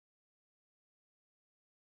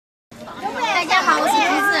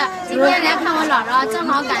姥姥正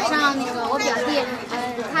好赶上那个我表弟，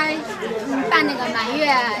他办那个满月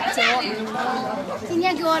酒，今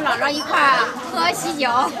天给我姥姥一块儿喝喜酒。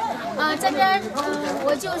这边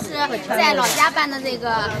我就是在老家办的这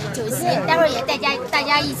个酒席，待会儿也带大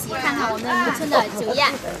家一起看看我们农村的酒宴。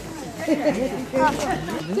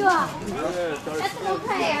舅，这么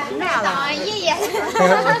快呀？那当爷爷，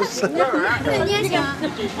很年轻。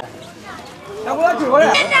人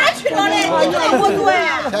家去了嘞，我多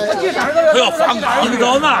呀！他要放岗的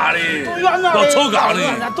到哪里？要炒岗的，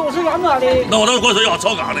都是要那的。那我都说是要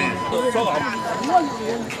炒岗的，炒岗。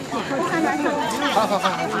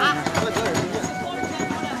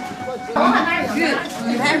去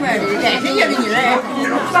一排面的，谁也给你来。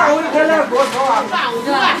上午就开始多少啊？上午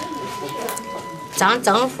就来。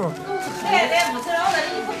张福。来，不吃了，我这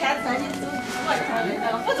你不开车，你走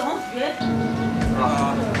不中去。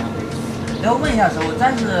来，我问一下师傅，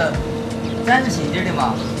咱是新地的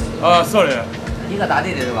吗？是的。一个大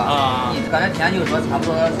地的是吧？啊。你刚才听就说差不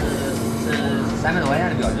多是300多块钱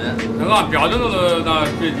的标准。那个标准都是那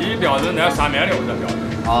最低标准在360的标准。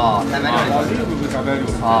哦，360。老李不是360。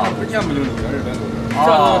哦。不见不就200多。这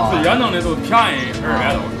是自己弄的都便宜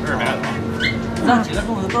200多。那几个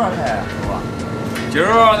粽子多少菜师傅？今儿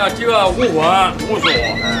那几个5荤5素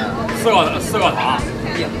，4个汤。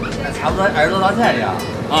那差不多20多道菜的呀。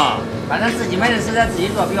啊。反正自己买的食材自己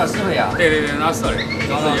做比较实惠啊。对，那是的，自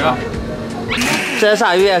己。这是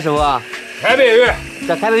啥鱼呀，师傅？开背鱼。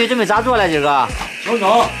这开背鱼准备咋做了？今个？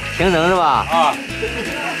清蒸是吧？啊。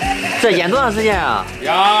这腌多长时间啊？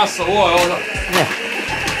腌4、5个小时。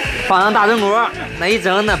放上大蒸锅，那一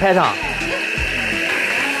蒸那排上。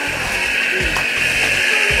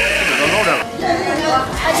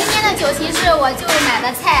今天的酒席是我舅买的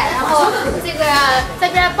菜，然后这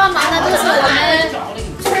边帮忙的都是我们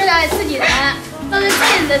村的自己人，都是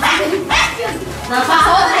亲的自己。把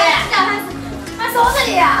嫂子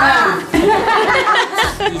的呀！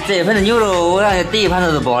这一盆的牛肉，我感觉第一盘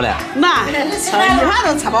子都饱了。妈，一盘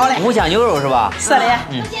都吃饱了。五香牛肉是吧？是的。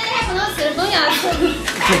现在还不能吃中药吃。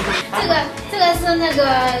这个是那个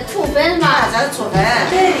醋粉嘛？这是醋粉。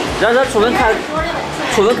对。这醋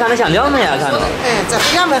粉看着像凉粉呀，看着。这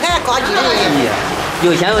比凉粉还高级的。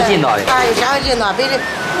又香又劲道的。又香又劲道，比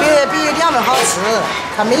凉粉好吃，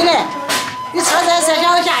可美了。你吃再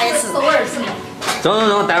想下一次。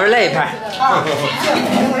中，待会儿来一盘。好，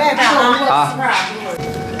来一盘啊。好。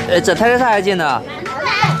这台是啥呀，进的？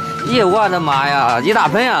咦，我的妈呀，一大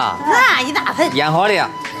盆呀！一大盆。腌好的。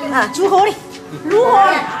煮好的，卤好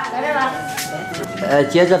的。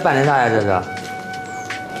姐，这拌的啥呀？这是？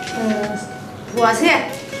菠菜。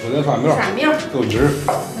酸苗。豆汁儿。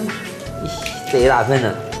这一大盆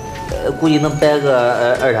呢，估计能摆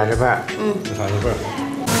个20-30盘。20-30盘。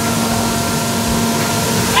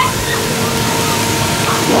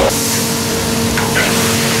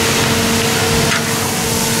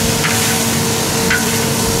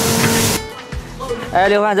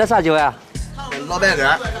刘凡，这啥酒呀？老白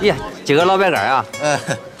干。咦，这个老白干呀？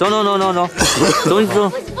中。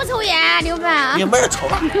不抽烟，刘凡。你没人抽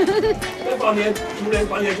了。放点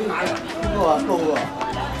就拿着。够。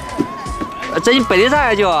这你背的啥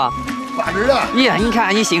呀，舅？瓜子啊。咦，你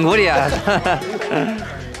看你辛苦的呀。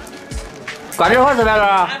瓜子好吃呗，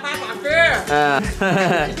老。好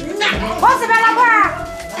吃呗，老婆。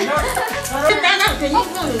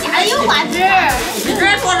家里有瓜子。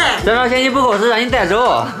这少钱你不够吃，让你带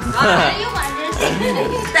走。家里有瓜子。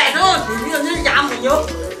带走，你家没有，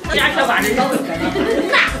家缺瓜子。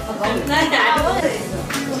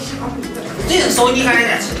这手你看人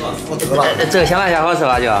家吃多，我得了。这个香辣虾好吃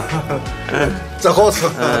吧，舅？这好吃。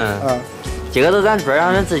这个都咱桌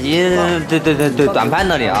上人自己对端盘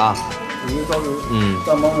子的啊。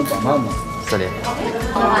咱忙着端盘子。是的。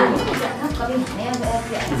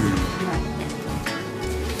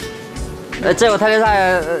这有他的啥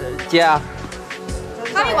呀，姐？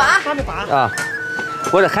哈密瓜。啊，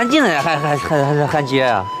我这喊进来还喊姐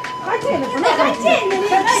呀？喊进的不能喊进的，你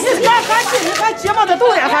喊姐嘛，这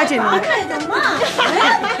都得喊进的。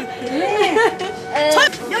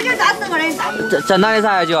有点咱4个人单独。这拿的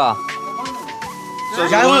啥呀，舅？这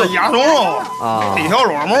家有鸭胸肉啊，配条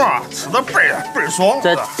肉末，吃的倍儿爽。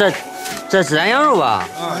这孜然羊肉吧？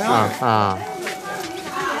啊。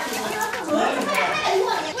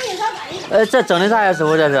这蒸的啥呀，师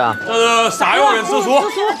傅？这是？这是杀肉的紫苏。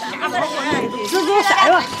紫苏杀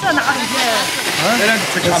肉，这哪里去？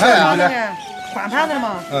看菜啊，换盘子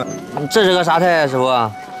嘛。这是个啥菜呀，师傅？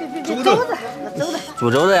猪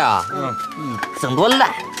肘子呀。蒸多烂，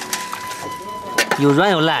又软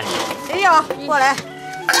又烂的。哎呀，过来。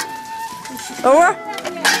等会儿。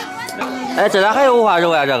这咋还有五花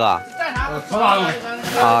肉呀？这个？吃啥东西？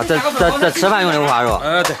啊，这吃饭用的五花肉。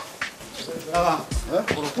对。来吧，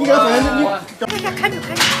你给他分你。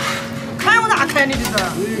看有啥看的这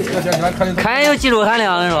是？看有技术含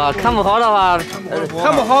量是吧？看不好的话，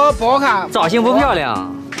看不好不好看，造型不漂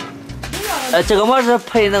亮。这个馍是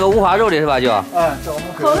配那个五花肉的是吧？就。这我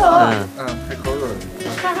们扣肉。配扣肉。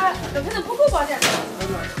看这可能不够包点。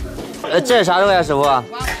这是啥肉呀，师傅？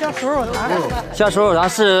小瘦肉汤。小瘦肉汤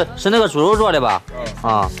是那个猪肉做的吧？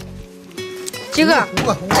啊。几个？5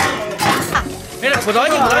个。没事，不着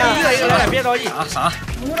急，一个一个来，别着急啊。啥？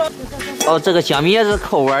哦，这个江米也是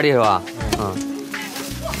扣碗的是吧？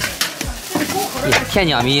甜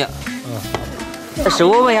江米。师傅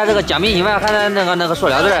问一下，这个江米以外还那个塑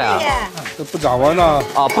料袋啊？这不粘碗呢？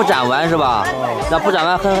哦，不粘碗是吧？那不粘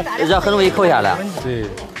碗很容易扣下来。对。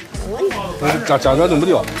夹着弄不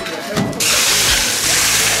掉。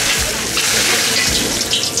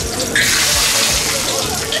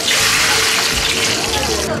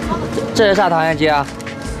这是啥汤呀，姐？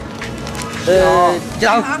鸡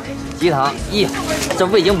汤。鸡汤，咦，这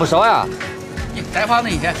味精不少呀。再放那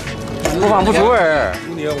些，不放不出味儿。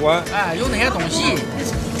有那些碗，哎，有那些东西。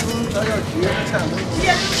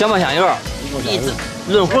小磨香油，一直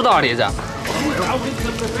润糊道的这。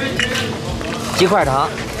鸡块汤。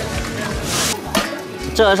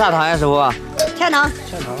这是啥汤呀，师傅？甜汤。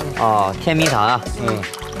哦，甜米汤啊。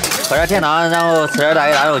喝点甜汤，然后吃点大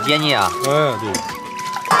鱼大肉解腻啊。对。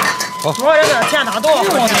好，说这个甜汤多好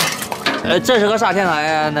吃。这是个啥甜汤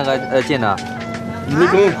呀？那个进的。玉米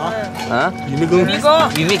羹。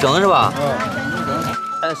玉米羹是吧？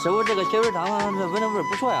师傅，这个小鱼汤这闻着味儿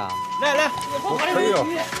不错呀。来，可以哦。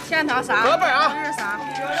甜汤啥？搁边啊。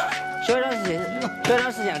小鱼汤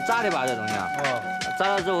是先炸的吧？这东西。炸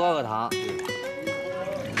了之后熬个汤。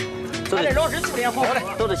咱这老师煮点好的。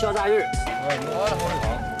都是小炸鱼。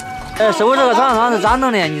师傅，这个长汤是咋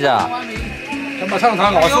弄的？你这？先把长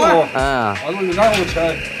汤熬熟。熬熟然后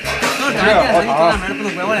切。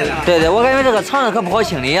对，我感觉这个肠子可不好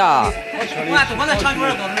清理啊。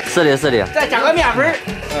是的。再加个面粉。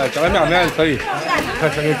加个面粉可以。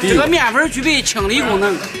这个面粉具备清理功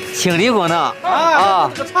能。清理功能啊！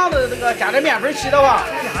这个肠子这个加点面粉洗的话，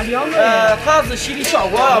它是洗的效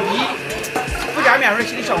果要比不加面粉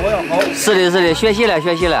洗的效果要好。是的，学习了。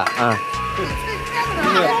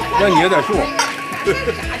要捏点熟。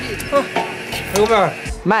还有呗。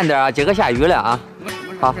慢点啊，今个下雨了啊。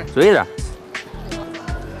好，注意点。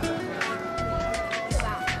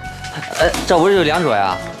这不是就2桌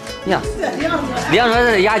呀？你看，2桌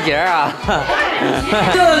这是牙尖啊！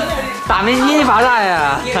大美女，你怕啥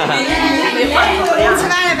呀？吃完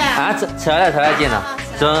了呗？啊，吃了，进了。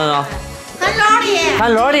走。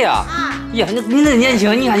喊老的啊！呀，你这年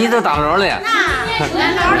轻，你看你这当老的。喊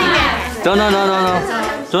老的呗。走，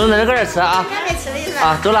中在这搁这吃啊！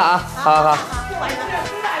啊，走了啊！好。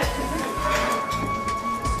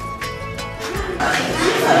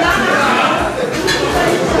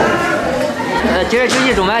今儿休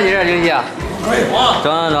息中饭，今儿休息。可以。走。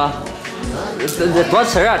这多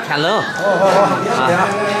吃点，天冷。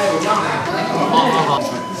好。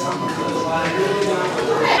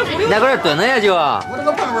那搁这蹲着呀就。我这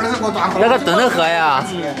个半碗的给我抓回来。那个蹲着喝呀。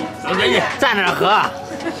站那喝。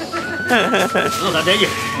喝点劲。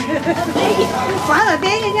光了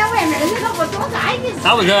点人家外面的那个多啥意思？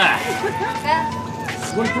啥不是？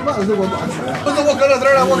我吃饭的时候我乱吃，不是我搁这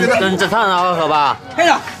点了，我给他。这汤好喝吧？可以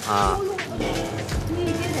了。啊。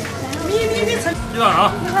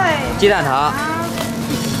鸡蛋汤。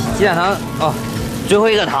鸡蛋汤哦，最后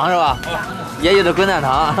一个汤是吧？也有的滚蛋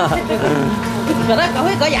汤。搁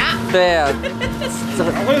回搁家。对，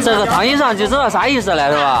这个汤一上就知道啥意思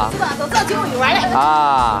了是吧？都到最后一碗了。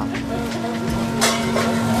啊。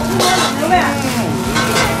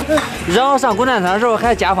然后上滚蛋汤的时候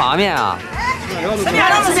还加方便面啊。吃面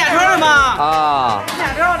条是面条的吗？啊。面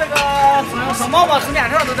条这个生毛毛吃面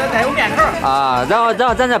条都得带有面条。啊，然后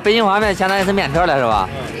咱这北京方便面相当于是面条了是吧？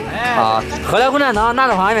啊，喝了滚蛋汤拿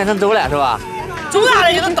着方便面能走了是吧？走哪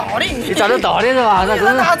里就能倒的？你找着倒的是吧？那真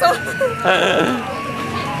是。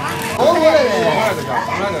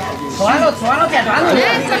吃完了变端子。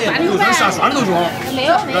这上涮都中。没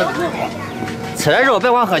有。吃点肉，别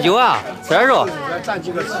光喝酒啊！吃点肉。蘸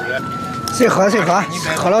几个鸡。谁喝，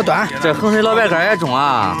喝了端。这衡水老白干也中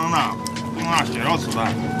啊！拿血肉吃饭。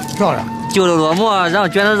漂亮。就着烙馍，然后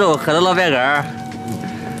卷着肉，喝的老白干。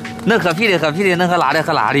能喝啤的喝啤的，能喝辣的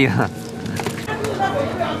喝辣的。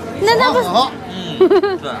那不是？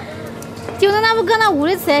对。就是那不搁那屋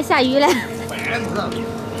里吃，下雨了。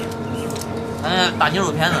大牛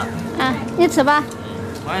肉片子。啊，你吃吧。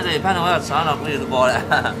我这一盘子我要吃完了，回去就饱了。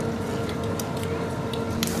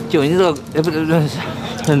就你这个，不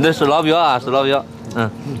是，这是老表啊，是老表。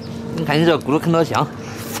你看你这咕噜啃多香，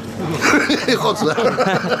好吃。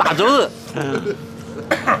大肘子。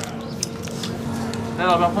来，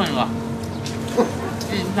老板碰一个。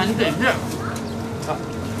你看你这一片。